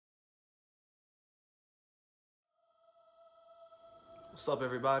What's up,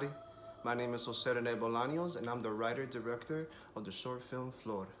 everybody? My name is José René Bolaños, and I'm the writer-director of the short film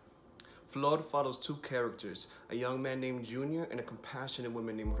Flor. Flor follows two characters, a young man named Junior and a compassionate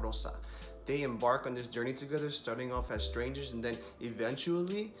woman named Rosa. They embark on this journey together, starting off as strangers, and then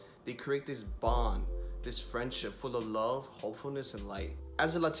eventually they create this bond, this friendship full of love, hopefulness, and light.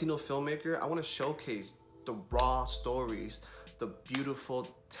 As a Latino filmmaker, I want to showcase the raw stories, the beautiful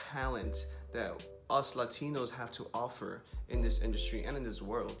talent that us Latinos have to offer in this industry and in this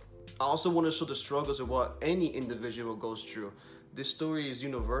world. I also want to show the struggles of what any individual goes through. This story is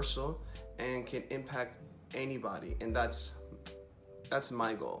universal and can impact anybody, and that's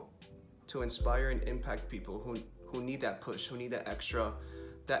my goal, to inspire and impact people who need that push, who need that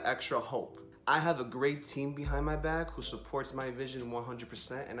extra hope. I have a great team behind my back who supports my vision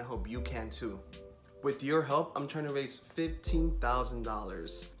 100%, and I hope you can too. With your help, I'm trying to raise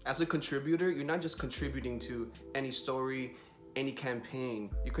 $15,000. As a contributor, you're not just contributing to any story, any campaign.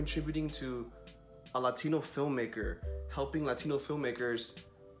 You're contributing to a Latino filmmaker, helping Latino filmmakers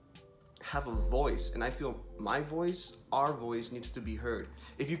have a voice. And I feel my voice, our voice, needs to be heard.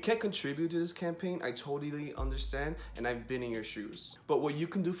 If you can't contribute to this campaign, I totally understand, and I've been in your shoes. But what you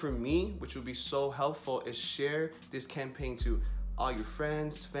can do for me, which would be so helpful, is share this campaign to all your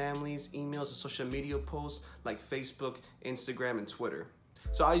friends, families, emails, and social media posts like Facebook, Instagram, and Twitter.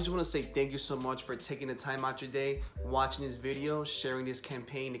 So I just want to say thank you so much for taking the time out your day, watching this video, sharing this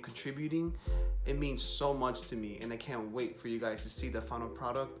campaign, and contributing. It means so much to me, and I can't wait for you guys to see the final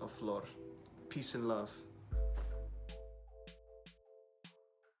product of Flor. Peace and love.